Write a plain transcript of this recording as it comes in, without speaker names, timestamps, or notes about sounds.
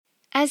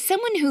As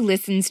someone who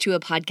listens to a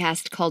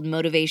podcast called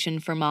Motivation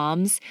for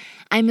Moms,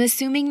 I'm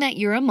assuming that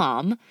you're a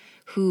mom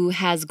who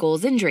has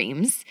goals and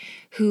dreams,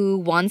 who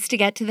wants to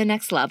get to the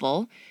next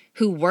level,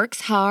 who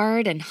works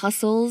hard and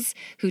hustles,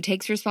 who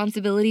takes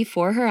responsibility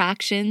for her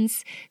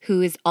actions,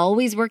 who is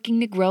always working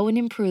to grow and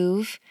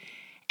improve.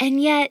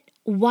 And yet,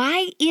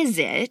 why is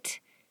it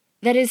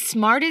that as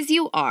smart as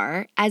you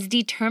are, as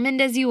determined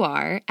as you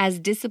are, as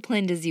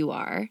disciplined as you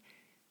are,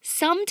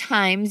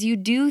 sometimes you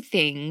do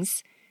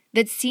things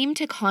that seem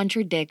to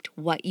contradict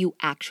what you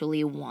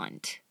actually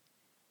want?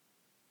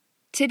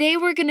 Today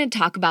we're going to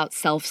talk about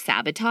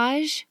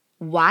self-sabotage,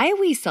 why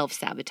we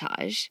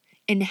self-sabotage,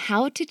 and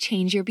how to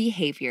change your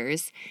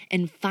behaviors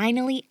and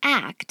finally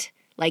act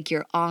like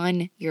you're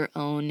on your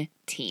own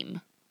team.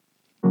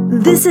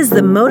 This is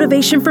the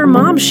Motivation for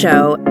Moms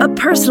Show, a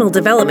personal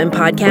development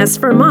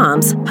podcast for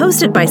moms,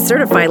 hosted by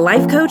certified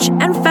life coach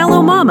and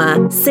fellow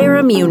mama,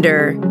 Sarah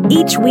Munder.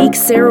 Each week,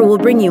 Sarah will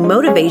bring you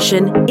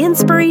motivation,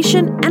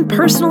 inspiration, and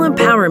personal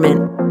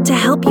empowerment to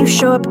help you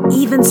show up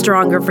even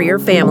stronger for your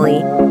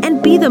family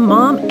and be the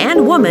mom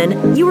and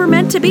woman you were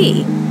meant to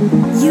be.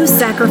 You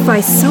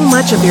sacrifice so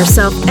much of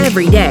yourself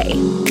every day,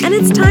 and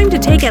it's time to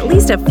take at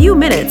least a few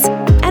minutes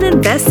and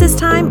invest this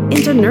time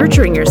into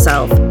nurturing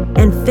yourself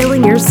and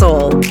filling your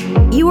soul.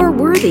 You are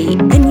worthy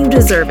and you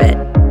deserve it.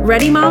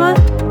 Ready, Mama?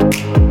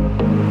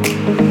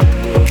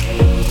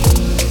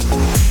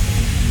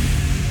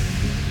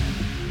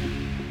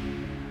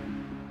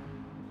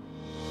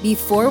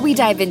 Before we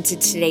dive into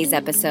today's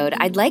episode,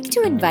 I'd like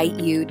to invite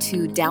you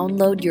to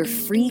download your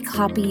free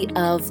copy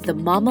of The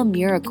Mama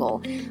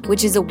Miracle,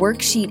 which is a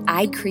worksheet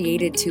I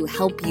created to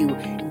help you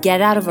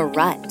get out of a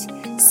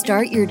rut,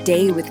 start your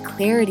day with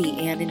clarity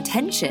and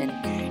intention,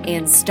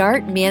 and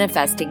start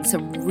manifesting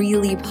some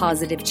really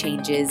positive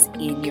changes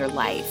in your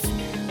life.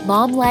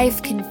 Mom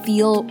life can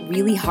feel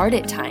really hard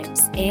at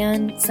times,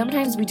 and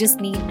sometimes we just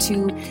need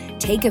to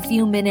take a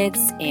few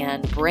minutes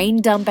and brain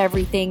dump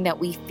everything that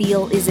we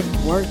feel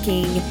isn't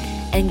working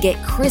and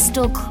get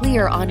crystal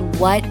clear on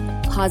what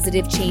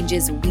positive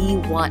changes we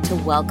want to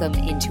welcome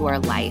into our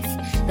life.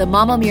 The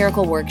Mama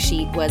Miracle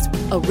worksheet was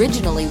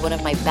originally one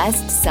of my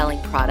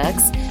best-selling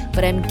products,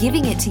 but I'm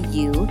giving it to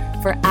you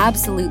for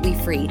absolutely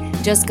free.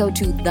 Just go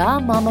to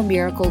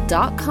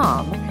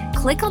themamamiracle.com,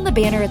 click on the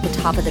banner at the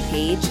top of the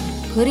page,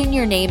 put in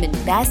your name and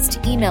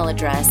best email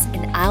address,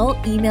 and I'll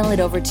email it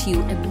over to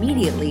you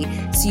immediately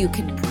so you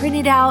can print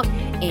it out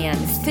and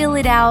fill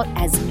it out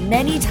as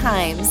many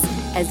times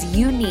as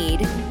you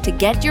need to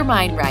get your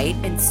mind right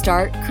and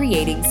start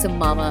creating some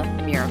mama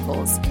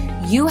miracles.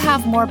 You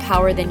have more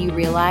power than you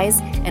realize,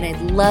 and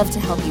I'd love to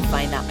help you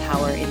find that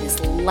power in this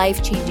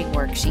life-changing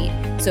worksheet.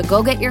 So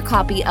go get your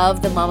copy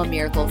of The Mama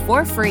Miracle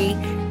for free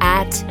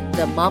at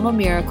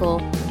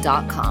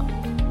themamamiracle.com.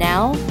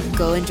 Now,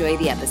 go enjoy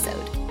the episode.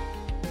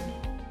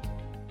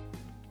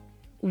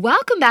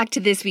 Welcome back to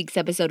this week's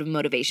episode of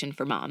Motivation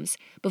for Moms.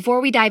 Before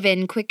we dive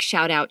in, quick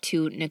shout out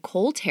to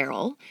Nicole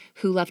Terrell,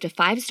 who left a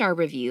 5-star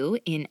review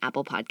in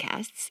Apple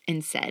Podcasts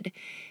and said,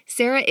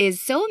 "Sarah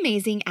is so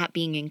amazing at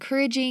being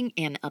encouraging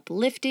and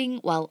uplifting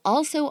while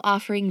also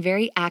offering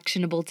very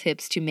actionable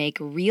tips to make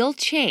real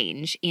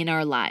change in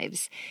our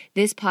lives.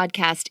 This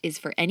podcast is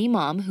for any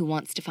mom who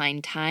wants to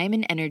find time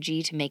and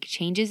energy to make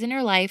changes in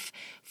her life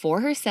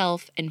for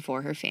herself and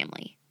for her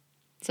family."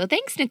 So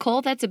thanks,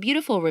 Nicole. That's a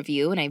beautiful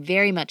review, and I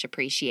very much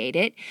appreciate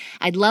it.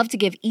 I'd love to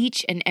give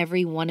each and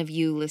every one of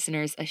you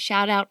listeners a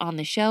shout out on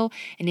the show.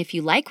 And if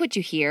you like what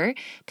you hear,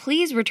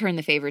 please return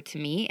the favor to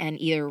me and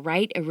either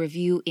write a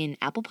review in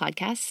Apple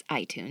Podcasts,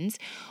 iTunes,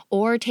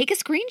 or take a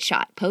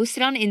screenshot, post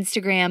it on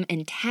Instagram,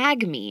 and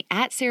tag me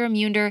at Sarah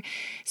Munder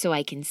so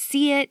I can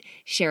see it,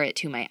 share it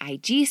to my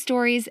IG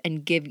stories,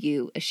 and give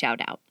you a shout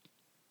out.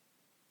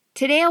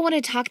 Today, I want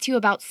to talk to you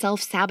about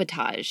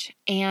self-sabotage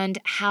and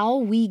how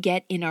we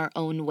get in our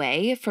own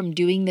way from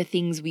doing the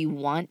things we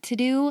want to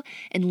do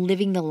and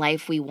living the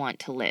life we want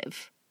to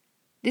live.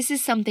 This is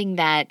something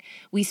that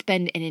we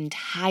spend an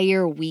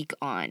entire week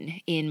on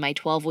in my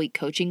 12-week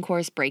coaching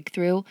course,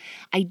 Breakthrough,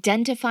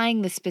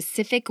 identifying the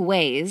specific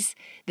ways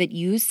that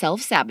you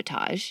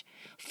self-sabotage,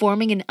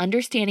 forming an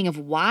understanding of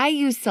why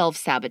you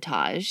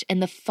self-sabotage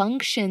and the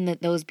function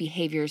that those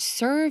behaviors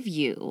serve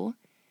you,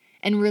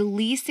 and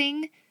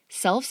releasing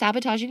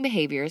self-sabotaging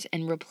behaviors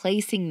and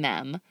replacing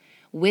them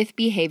with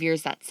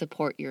behaviors that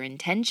support your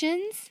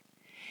intentions.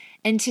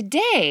 And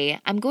today,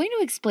 I'm going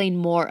to explain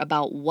more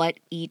about what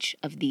each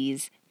of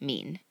these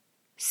mean.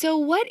 So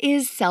what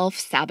is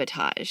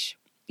self-sabotage?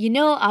 You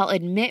know, I'll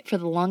admit for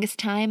the longest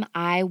time,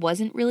 I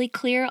wasn't really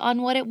clear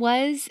on what it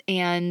was,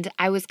 and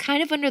I was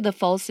kind of under the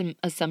false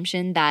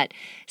assumption that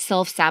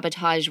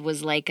self-sabotage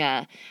was like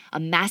a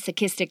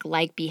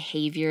masochistic-like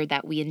behavior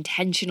that we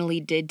intentionally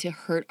did to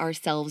hurt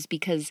ourselves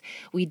because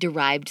we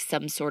derived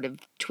some sort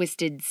of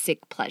twisted,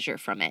 sick pleasure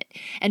from it.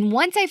 And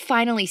once I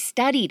finally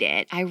studied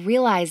it, I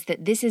realized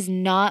that this is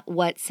not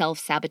what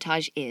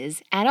self-sabotage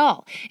is at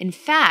all. In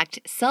fact,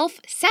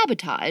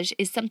 self-sabotage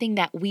is something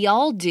that we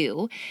all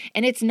do,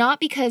 and it's not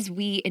because because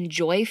we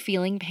enjoy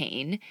feeling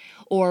pain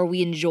or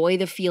we enjoy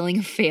the feeling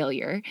of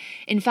failure.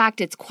 In fact,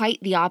 it's quite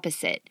the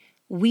opposite.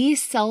 We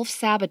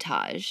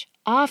self-sabotage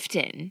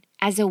often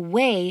as a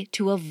way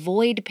to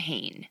avoid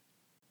pain.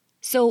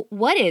 So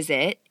what is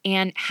it,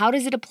 and how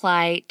does it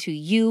apply to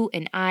you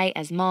and I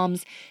as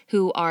moms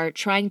who are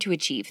trying to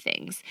achieve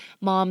things,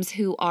 moms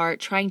who are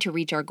trying to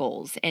reach our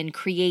goals and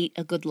create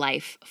a good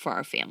life for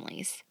our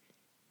families?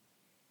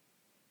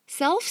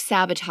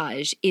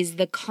 Self-sabotage is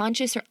the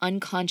conscious or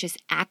unconscious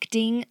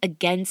acting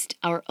against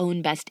our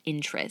own best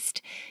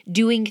interest,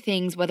 doing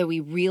things whether we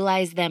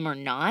realize them or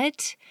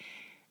not,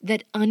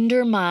 that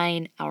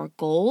undermine our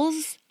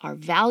goals, our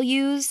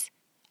values,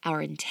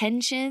 our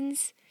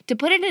intentions. To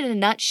put it in a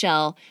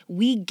nutshell,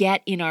 we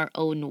get in our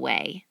own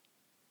way.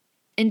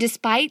 And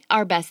despite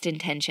our best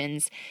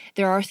intentions,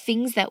 there are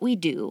things that we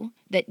do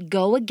that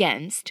go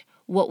against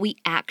what we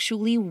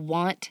actually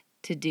want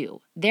to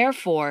do,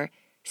 therefore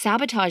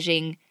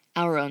sabotaging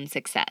our own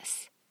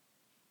success.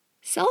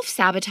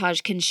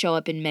 Self-sabotage can show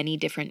up in many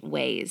different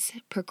ways: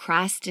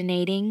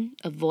 procrastinating,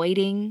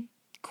 avoiding,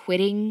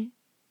 quitting,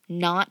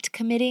 not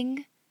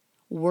committing,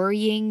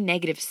 worrying,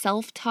 negative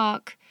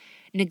self-talk,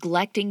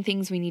 neglecting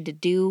things we need to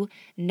do,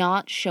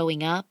 not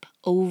showing up,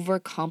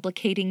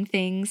 overcomplicating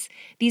things.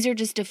 These are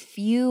just a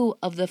few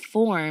of the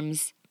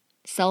forms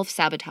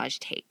self-sabotage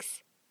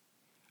takes.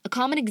 A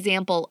common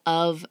example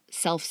of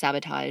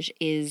self-sabotage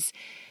is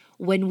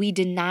when we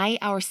deny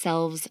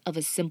ourselves of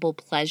a simple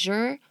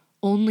pleasure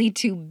only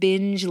to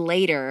binge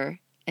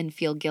later and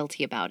feel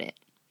guilty about it.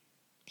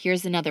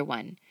 Here's another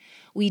one.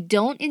 We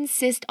don't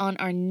insist on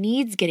our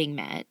needs getting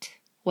met,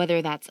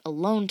 whether that's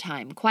alone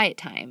time, quiet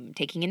time,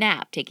 taking a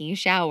nap, taking a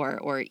shower,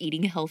 or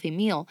eating a healthy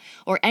meal,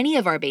 or any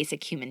of our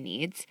basic human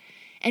needs,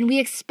 and we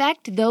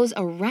expect those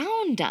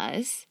around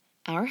us,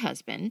 our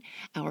husband,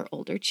 our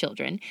older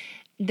children,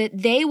 that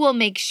they will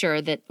make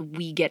sure that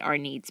we get our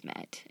needs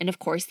met. And of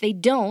course they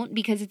don't,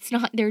 because it's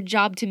not their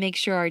job to make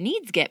sure our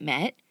needs get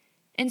met.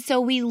 And so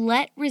we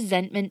let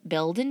resentment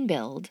build and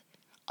build,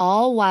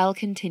 all while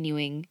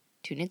continuing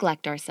to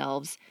neglect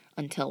ourselves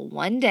until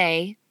one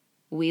day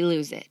we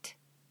lose it.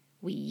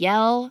 We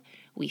yell,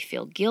 we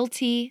feel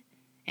guilty,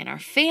 and our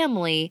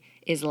family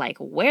is like,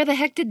 where the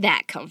heck did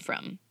that come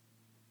from?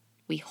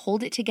 We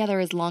hold it together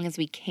as long as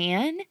we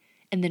can,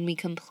 and then we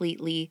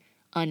completely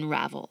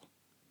unravel.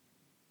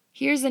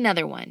 Here's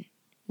another one.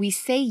 We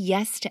say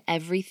yes to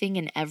everything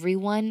and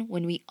everyone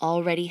when we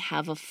already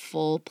have a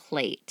full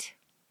plate.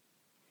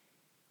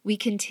 We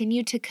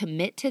continue to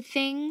commit to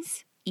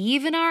things,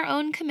 even our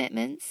own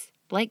commitments,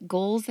 like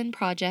goals and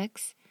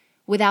projects,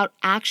 without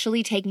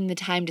actually taking the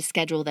time to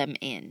schedule them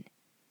in.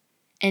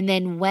 And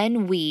then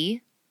when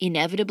we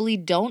inevitably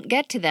don't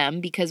get to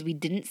them because we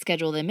didn't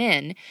schedule them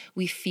in,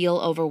 we feel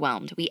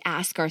overwhelmed. We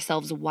ask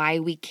ourselves why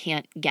we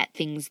can't get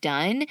things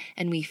done,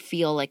 and we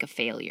feel like a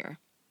failure.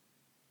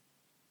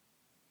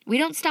 We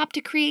don't stop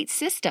to create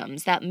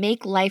systems that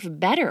make life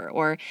better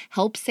or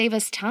help save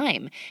us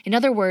time. In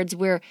other words,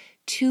 we're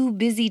too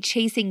busy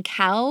chasing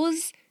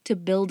cows to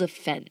build a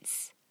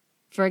fence.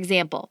 For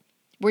example,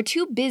 we're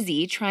too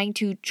busy trying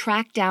to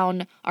track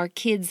down our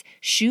kids'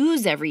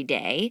 shoes every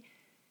day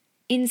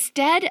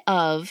instead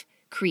of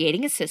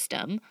creating a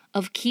system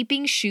of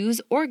keeping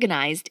shoes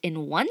organized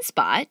in one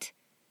spot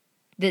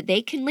that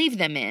they can leave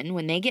them in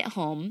when they get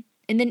home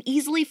and then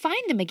easily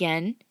find them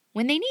again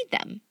when they need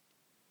them.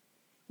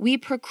 We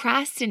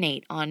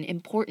procrastinate on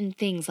important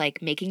things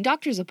like making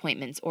doctor's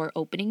appointments or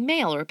opening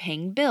mail or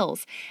paying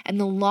bills, and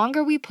the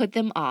longer we put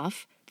them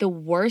off, the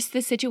worse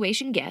the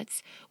situation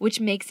gets, which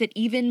makes it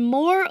even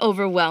more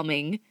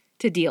overwhelming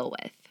to deal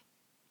with.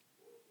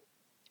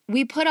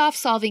 We put off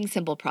solving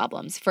simple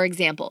problems. For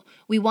example,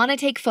 we want to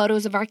take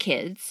photos of our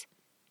kids,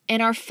 and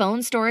our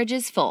phone storage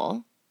is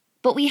full,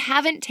 but we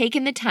haven't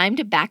taken the time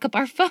to back up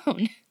our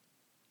phone.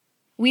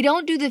 We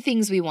don't do the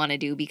things we want to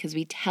do because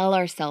we tell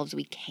ourselves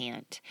we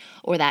can't,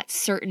 or that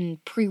certain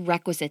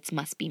prerequisites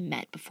must be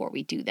met before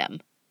we do them.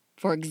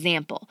 For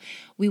example,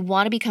 we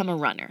want to become a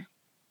runner,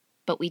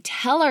 but we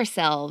tell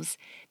ourselves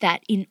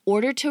that in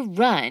order to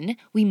run,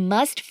 we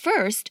must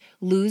first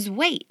lose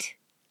weight.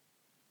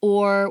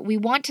 Or we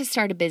want to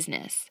start a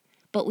business,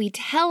 but we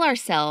tell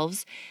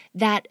ourselves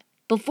that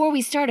before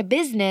we start a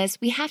business,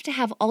 we have to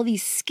have all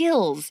these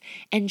skills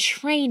and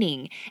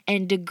training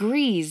and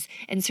degrees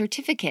and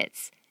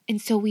certificates. And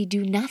so we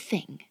do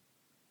nothing.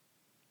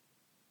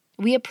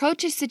 We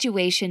approach a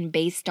situation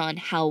based on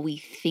how we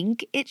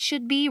think it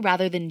should be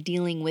rather than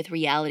dealing with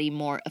reality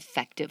more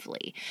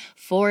effectively.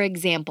 For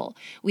example,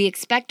 we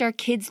expect our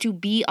kids to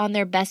be on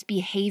their best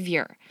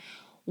behavior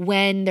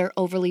when they're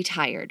overly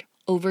tired,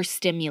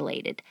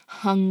 overstimulated,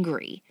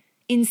 hungry,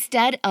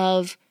 instead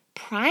of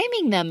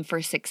priming them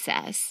for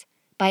success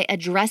by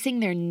addressing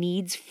their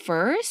needs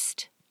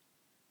first.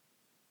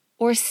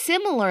 Or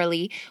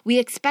similarly, we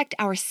expect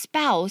our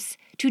spouse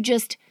to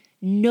just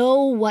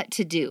know what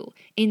to do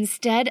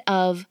instead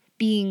of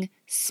being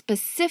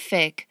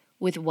specific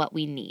with what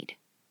we need.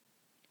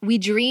 We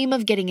dream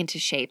of getting into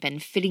shape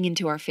and fitting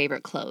into our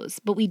favorite clothes,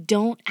 but we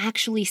don't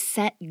actually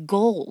set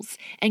goals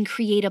and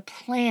create a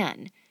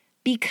plan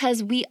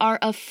because we are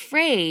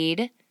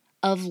afraid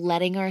of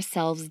letting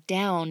ourselves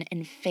down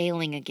and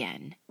failing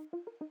again.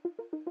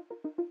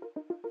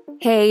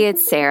 Hey,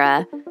 it's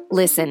Sarah.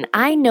 Listen,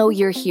 I know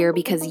you're here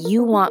because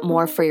you want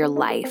more for your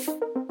life.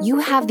 You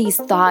have these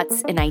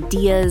thoughts and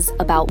ideas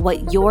about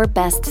what your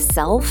best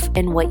self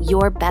and what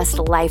your best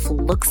life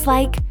looks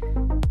like,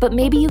 but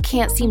maybe you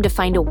can't seem to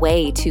find a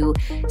way to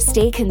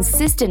stay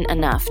consistent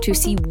enough to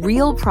see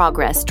real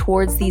progress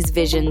towards these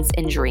visions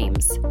and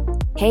dreams.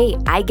 Hey,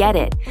 I get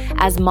it.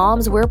 As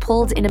moms, we're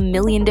pulled in a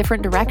million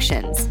different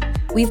directions.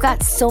 We've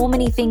got so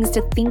many things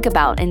to think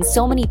about and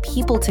so many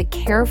people to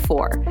care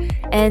for.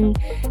 And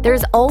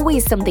there's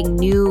always something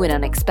new and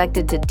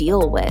unexpected to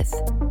deal with,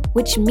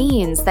 which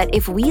means that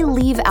if we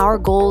leave our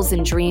goals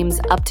and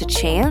dreams up to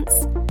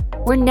chance,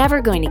 we're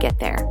never going to get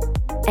there.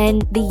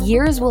 And the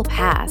years will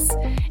pass,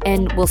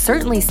 and we'll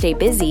certainly stay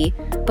busy,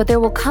 but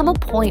there will come a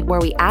point where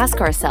we ask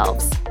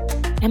ourselves,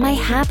 am I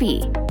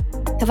happy?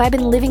 Have I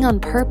been living on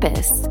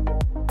purpose?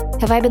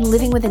 Have I been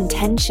living with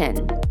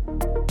intention?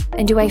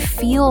 And do I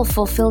feel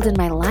fulfilled in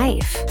my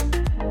life?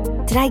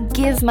 Did I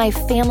give my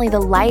family the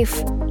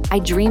life I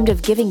dreamed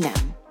of giving them?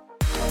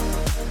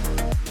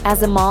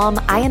 As a mom,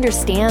 I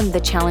understand the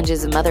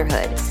challenges of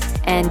motherhood,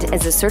 and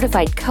as a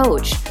certified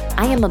coach,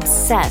 I am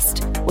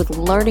obsessed with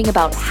learning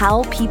about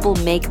how people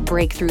make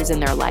breakthroughs in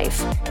their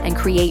life and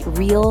create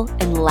real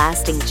and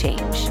lasting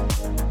change.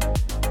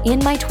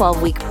 In my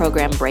 12-week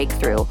program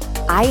Breakthrough,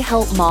 I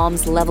help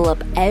moms level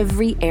up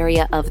every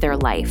area of their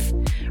life,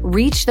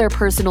 reach their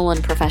personal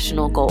and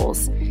professional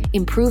goals,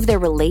 improve their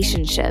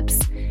relationships,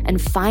 and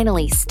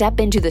finally step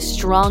into the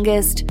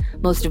strongest,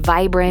 most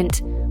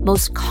vibrant,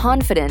 most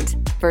confident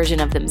version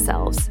of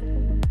themselves.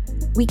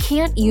 We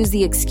can't use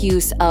the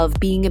excuse of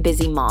being a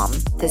busy mom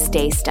to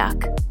stay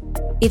stuck.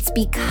 It's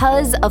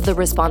because of the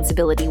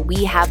responsibility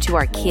we have to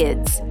our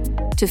kids,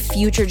 to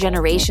future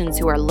generations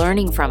who are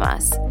learning from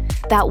us,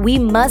 that we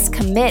must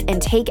commit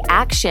and take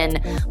action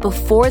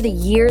before the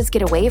years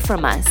get away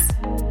from us.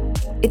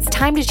 It's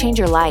time to change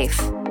your life.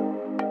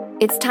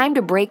 It's time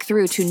to break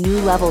through to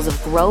new levels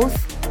of growth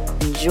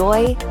and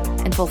joy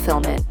and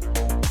fulfillment.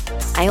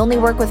 I only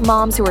work with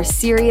moms who are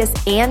serious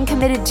and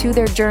committed to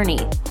their journey.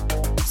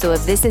 So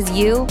if this is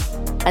you,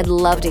 I'd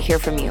love to hear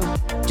from you.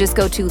 Just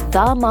go to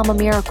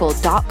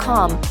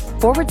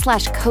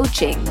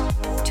themamamiracle.com/coaching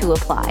to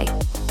apply.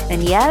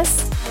 And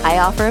yes, I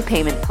offer a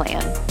payment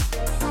plan.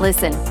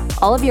 Listen,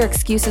 all of your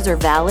excuses are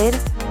valid,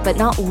 but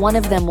not one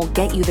of them will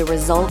get you the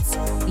results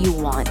you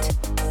want.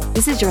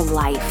 This is your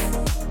life.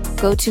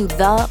 Go to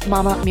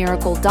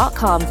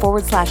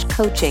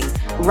themamamiracle.com/coaching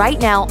right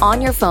now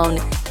on your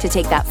phone to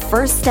take that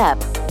first step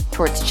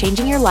towards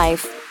changing your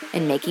life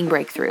and making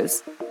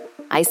breakthroughs.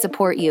 I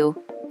support you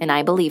and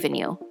I believe in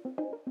you.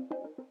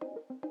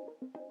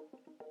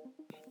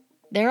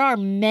 There are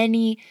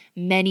many,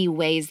 many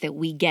ways that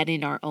we get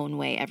in our own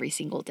way every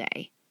single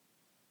day.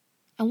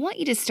 I want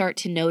you to start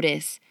to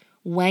notice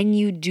when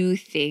you do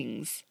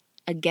things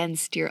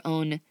against your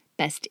own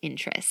best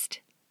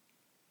interest.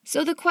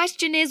 So the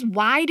question is,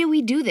 why do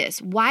we do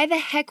this? Why the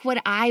heck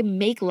would I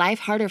make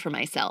life harder for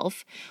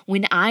myself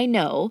when I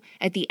know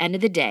at the end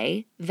of the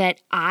day that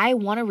I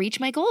want to reach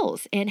my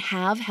goals and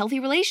have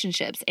healthy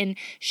relationships and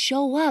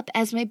show up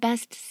as my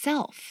best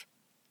self?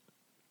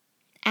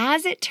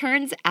 As it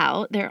turns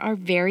out, there are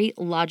very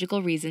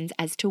logical reasons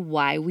as to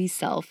why we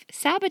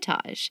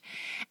self-sabotage.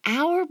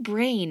 Our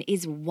brain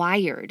is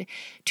wired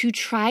to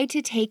try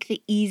to take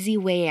the easy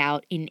way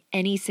out in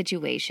any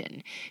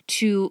situation,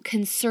 to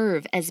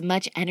conserve as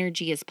much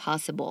energy as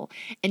possible,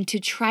 and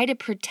to try to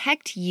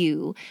protect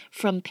you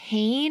from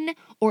pain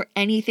or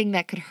anything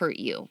that could hurt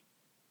you.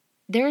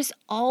 There's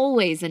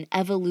always an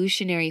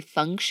evolutionary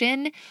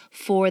function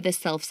for the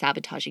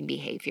self-sabotaging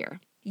behavior.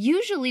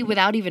 Usually,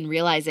 without even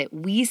realize it,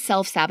 we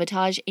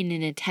self-sabotage in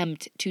an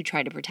attempt to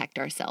try to protect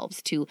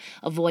ourselves, to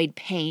avoid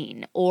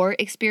pain or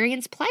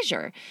experience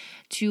pleasure,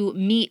 to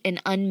meet an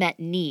unmet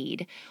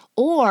need,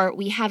 or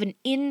we have an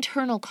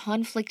internal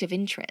conflict of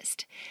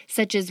interest,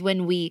 such as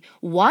when we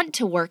want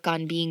to work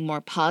on being more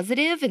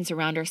positive and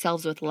surround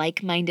ourselves with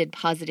like-minded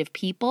positive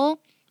people.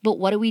 But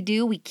what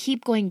do? We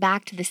keep going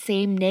back to the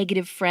same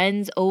negative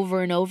friends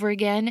over and over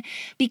again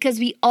because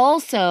we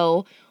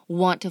also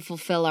want to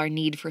fulfill our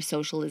need for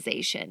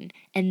socialization,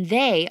 and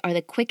they are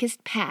the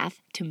quickest path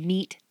to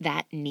meet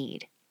that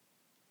need.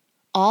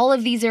 All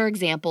of these are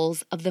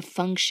examples of the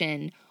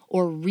function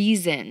or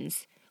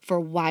reasons for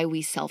why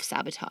we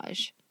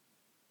self-sabotage.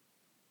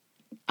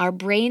 Our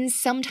brain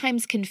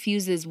sometimes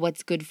confuses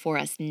what's good for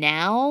us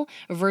now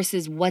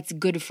versus what's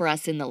good for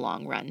us in the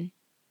long run.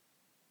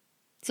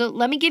 So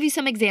let me give you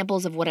some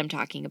examples of what I'm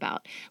talking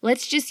about.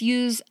 Let's just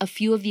use a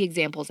few of the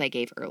examples I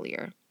gave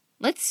earlier.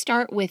 Let's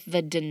start with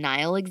the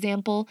denial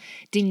example,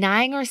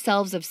 denying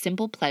ourselves of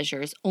simple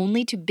pleasures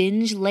only to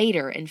binge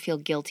later and feel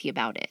guilty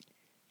about it.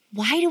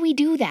 Why do we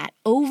do that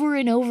over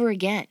and over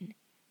again?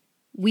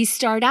 We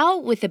start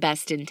out with the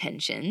best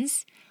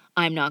intentions.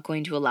 I'm not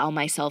going to allow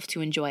myself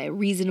to enjoy a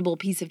reasonable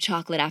piece of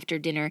chocolate after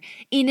dinner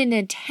in an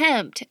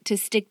attempt to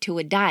stick to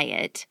a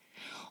diet.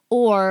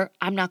 Or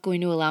I'm not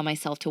going to allow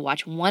myself to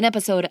watch one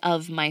episode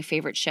of my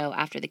favorite show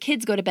after the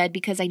kids go to bed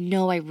because I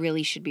know I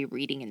really should be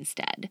reading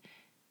instead.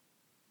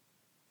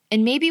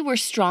 And maybe we're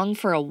strong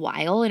for a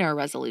while in our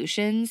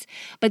resolutions,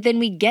 but then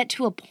we get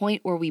to a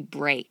point where we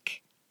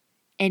break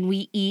and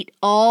we eat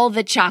all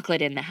the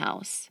chocolate in the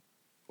house,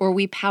 or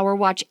we power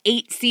watch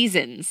 8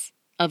 seasons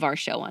of our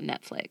show on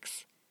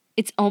Netflix.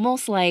 It's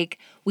almost like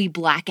we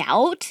black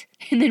out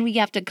and then we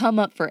have to come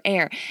up for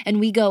air and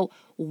we go,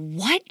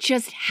 what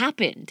just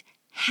happened?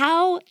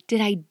 How did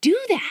I do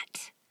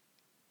that?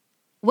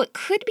 What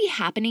could be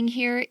happening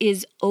here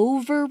is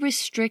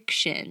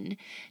over-restriction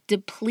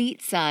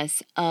depletes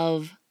us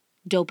of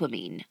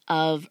dopamine,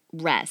 of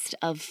rest,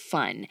 of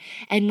fun.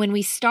 And when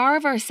we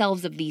starve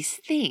ourselves of these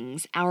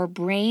things, our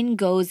brain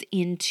goes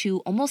into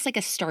almost like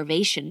a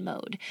starvation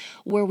mode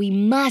where we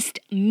must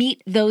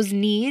meet those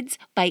needs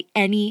by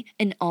any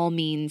and all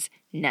means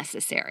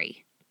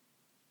necessary.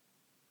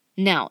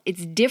 Now,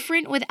 it's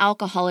different with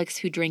alcoholics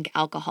who drink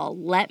alcohol.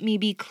 Let me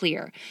be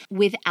clear.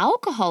 With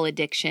alcohol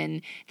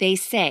addiction, they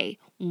say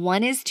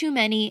 1 is too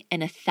many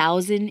and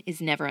 1,000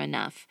 is never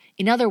enough.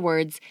 In other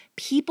words,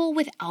 people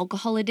with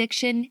alcohol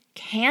addiction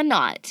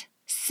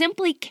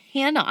simply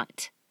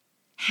cannot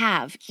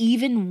have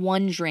even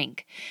one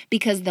drink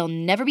because they'll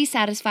never be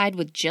satisfied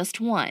with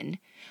just one,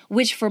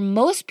 which for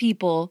most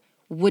people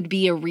would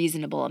be a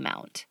reasonable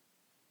amount.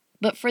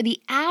 But for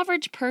the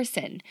average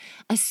person,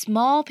 a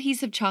small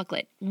piece of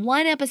chocolate,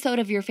 1 episode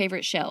of your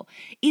favorite show,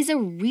 is a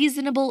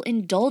reasonable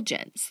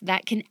indulgence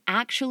that can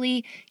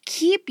actually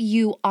keep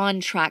you on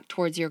track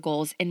towards your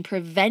goals and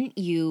prevent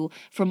you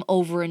from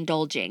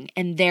overindulging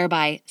and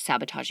thereby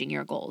sabotaging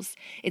your goals.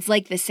 It's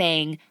like the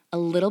saying, a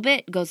little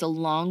bit goes a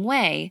long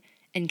way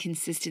and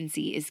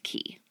consistency is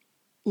key.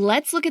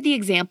 Let's look at the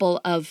example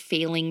of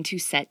failing to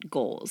set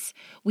goals.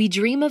 We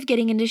dream of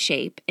getting into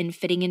shape and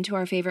fitting into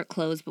our favorite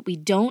clothes, but we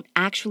don't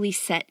actually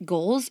set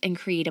goals and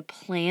create a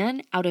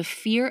plan out of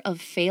fear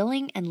of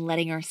failing and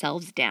letting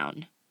ourselves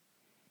down.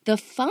 The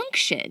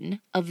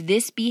function of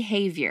this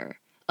behavior,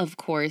 of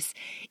course,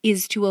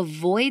 is to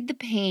avoid the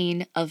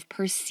pain of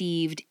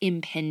perceived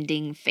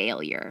impending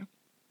failure.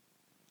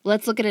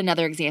 Let's look at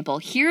another example.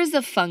 Here's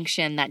a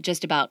function that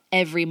just about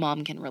every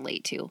mom can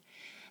relate to.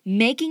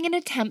 Making an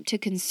attempt to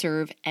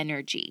conserve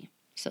energy.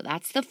 So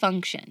that's the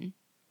function.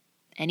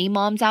 Any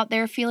moms out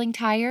there feeling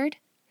tired?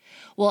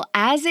 Well,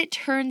 as it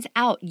turns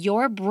out,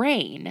 your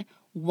brain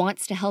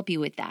wants to help you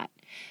with that.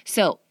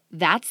 So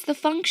that's the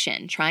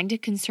function, trying to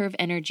conserve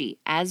energy.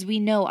 As we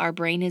know, our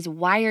brain is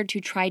wired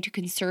to try to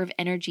conserve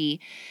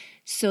energy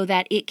so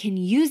that it can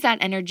use that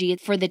energy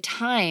for the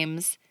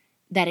times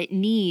that it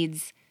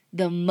needs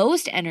the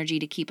most energy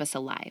to keep us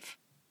alive.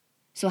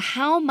 So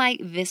how might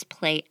this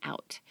play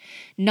out?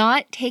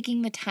 Not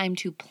taking the time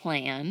to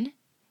plan,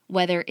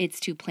 whether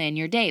it's to plan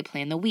your day,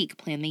 plan the week,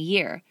 plan the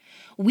year.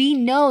 We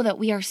know that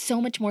we are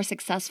so much more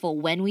successful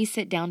when we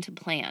sit down to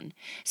plan.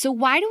 So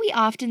why do we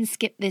often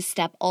skip this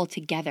step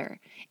altogether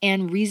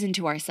and reason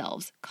to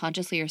ourselves,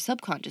 consciously or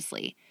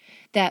subconsciously,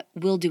 that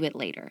we'll do it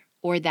later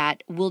or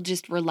that we'll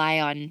just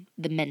rely on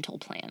the mental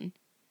plan?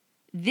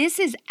 This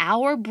is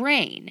our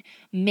brain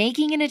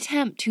making an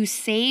attempt to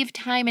save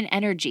time and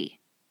energy.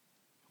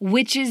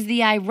 Which is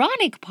the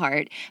ironic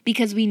part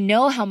because we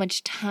know how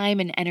much time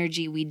and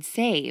energy we'd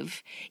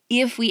save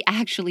if we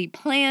actually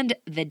planned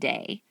the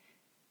day.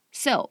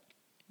 So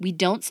we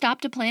don't stop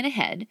to plan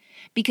ahead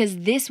because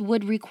this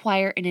would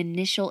require an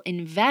initial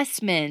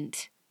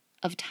investment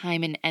of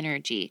time and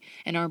energy,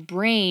 and our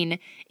brain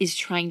is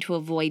trying to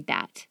avoid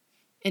that.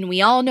 And we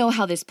all know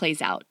how this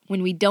plays out.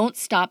 When we don't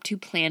stop to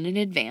plan in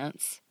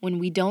advance, when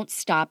we don't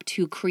stop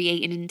to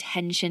create an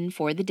intention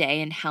for the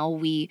day and how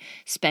we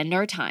spend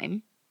our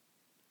time,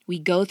 we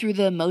go through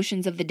the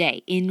motions of the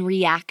day in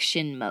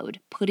reaction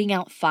mode, putting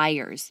out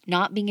fires,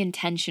 not being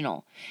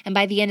intentional. And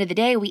by the end of the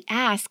day, we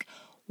ask,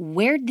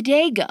 where'd the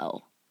day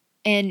go?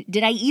 And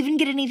did I even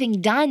get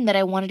anything done that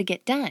I wanted to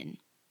get done?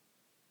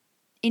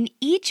 In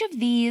each of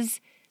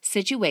these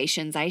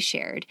situations I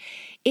shared,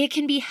 it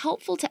can be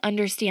helpful to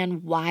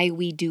understand why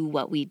we do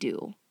what we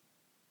do.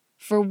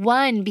 For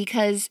one,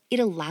 because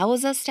it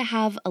allows us to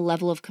have a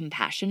level of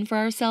compassion for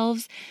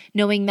ourselves,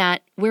 knowing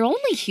that we're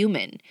only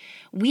human.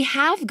 We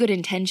have good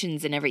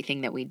intentions in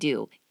everything that we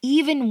do,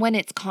 even when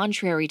it's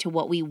contrary to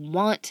what we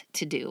want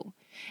to do.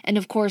 And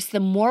of course, the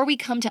more we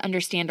come to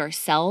understand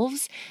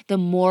ourselves, the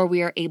more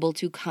we are able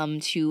to come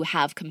to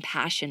have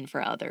compassion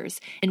for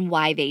others and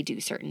why they do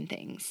certain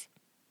things.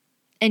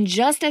 And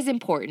just as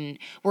important,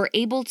 we're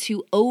able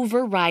to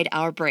override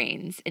our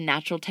brains and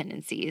natural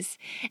tendencies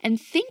and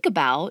think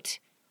about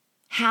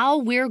how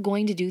we're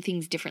going to do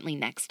things differently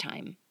next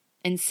time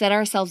and set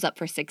ourselves up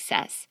for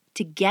success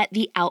to get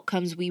the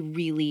outcomes we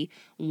really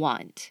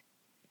want.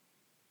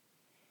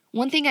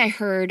 One thing I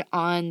heard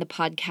on the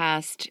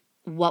podcast,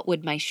 What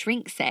Would My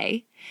Shrink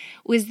Say?,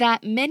 was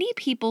that many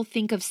people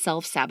think of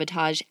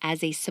self-sabotage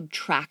as a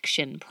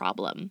subtraction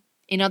problem.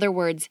 In other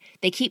words,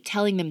 they keep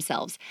telling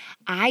themselves,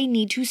 I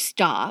need to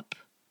stop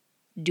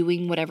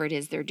doing whatever it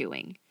is they're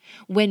doing,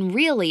 when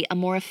really a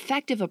more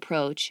effective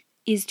approach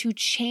is to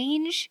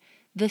change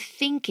the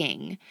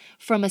thinking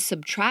from a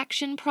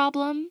subtraction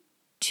problem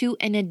to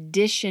an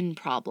addition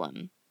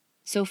problem.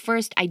 So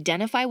first,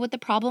 identify what the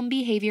problem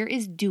behavior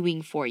is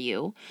doing for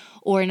you,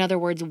 or in other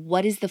words,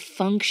 what is the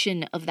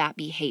function of that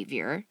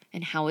behavior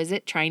and how is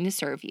it trying to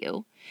serve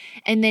you?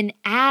 And then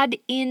add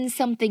in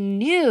something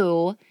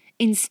new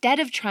instead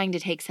of trying to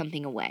take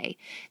something away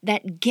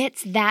that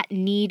gets that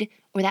need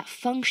or that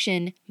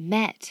function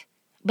met,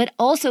 but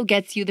also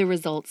gets you the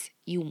results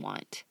you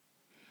want.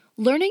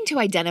 Learning to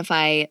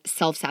identify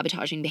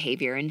self-sabotaging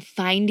behavior and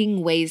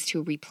finding ways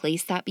to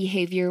replace that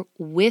behavior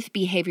with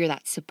behavior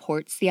that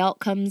supports the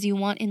outcomes you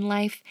want in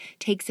life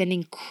takes an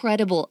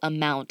incredible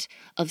amount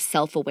of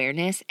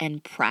self-awareness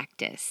and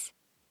practice.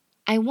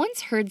 I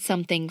once heard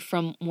something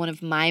from one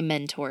of my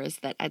mentors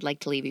that I'd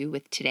like to leave you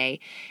with today,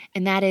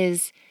 and that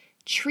is,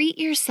 treat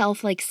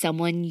yourself like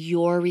someone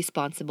you're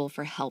responsible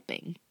for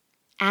helping.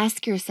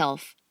 Ask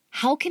yourself,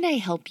 how can I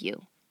help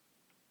you?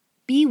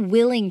 Be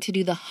willing to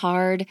do the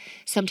hard,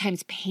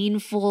 sometimes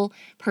painful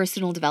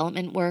personal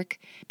development work,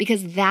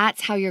 because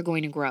that's how you're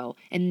going to grow,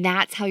 and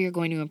that's how you're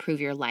going to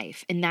improve your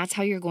life, and that's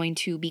how you're going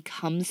to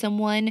become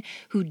someone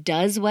who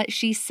does what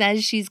she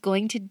says she's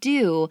going to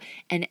do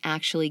and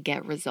actually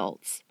get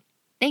results.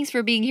 Thanks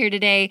for being here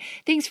today.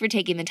 Thanks for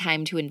taking the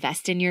time to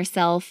invest in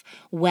yourself.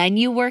 When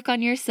you work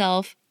on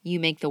yourself, you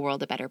make the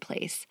world a better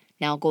place.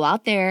 Now go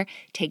out there,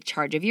 take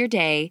charge of your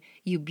day,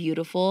 you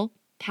beautiful,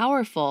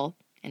 powerful,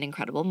 and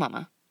incredible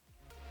mama.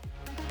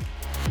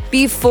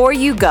 Before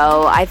you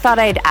go, I thought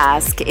I'd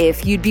ask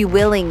if you'd be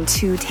willing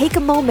to take a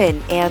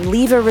moment and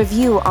leave a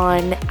review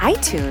on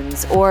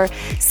iTunes, or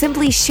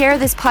simply share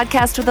this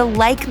podcast with a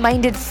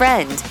like-minded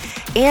friend.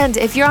 And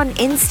if you're on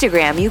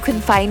Instagram, you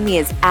can find me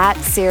as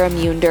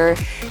 @SarahMunder.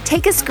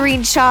 Take a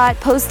screenshot,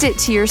 post it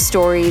to your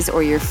stories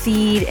or your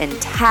feed, and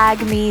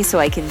tag me so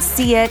I can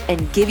see it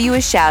and give you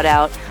a shout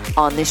out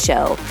on the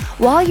show.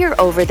 While you're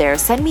over there,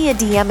 send me a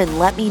DM and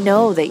let me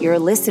know that you're a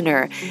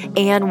listener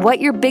and what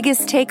your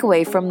biggest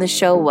takeaway from the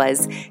show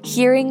was.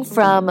 Hearing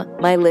from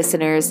my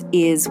listeners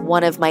is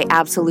one of my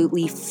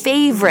absolutely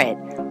favorite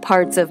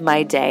parts of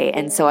my day,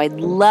 and so I'd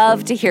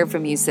love to hear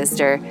from you,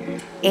 sister.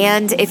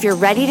 And if you're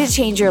ready to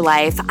change your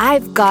life,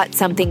 I've got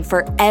something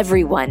for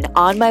everyone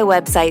on my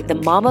website,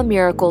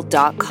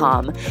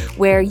 themamamiracle.com,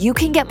 where you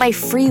can get my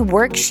free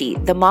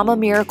worksheet, the Mama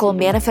Miracle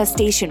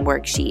Manifestation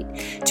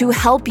Worksheet, to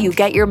help you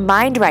get your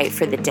mind right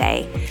for the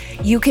day.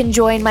 You can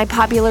join my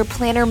popular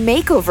planner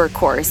makeover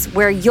course,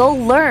 where you'll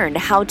learn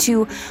how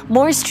to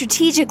more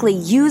strategically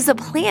use a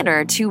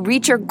planner to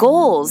reach your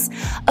goals,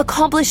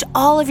 accomplish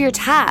all of your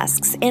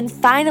tasks, and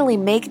finally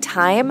make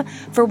time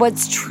for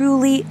what's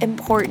truly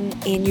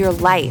important in your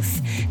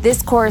life.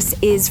 This course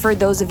is for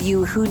those of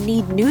you who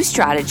need new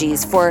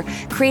strategies for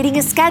creating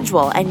a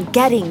schedule and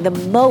getting the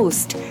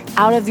most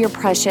out of your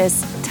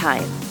precious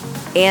time.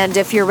 And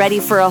if you're ready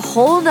for a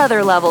whole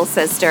nother level,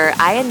 sister,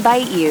 I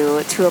invite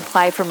you to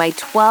apply for my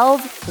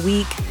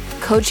 12-week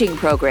coaching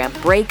program,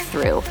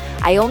 Breakthrough.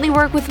 I only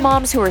work with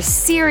moms who are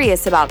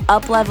serious about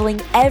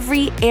up-leveling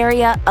every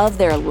area of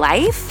their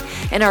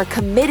life and are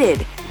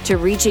committed to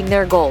reaching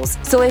their goals.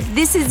 So if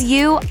this is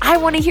you, I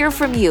want to hear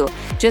from you.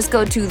 Just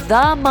go to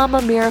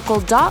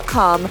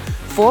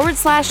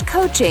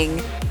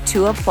themamamiracle.com/coaching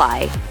to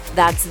apply.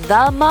 That's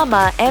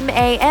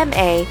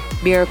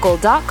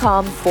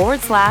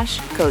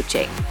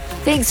themamamiracle.com/coaching.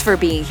 Thanks for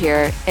being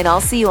here, and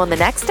I'll see you on the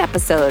next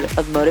episode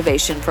of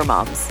Motivation for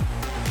Moms.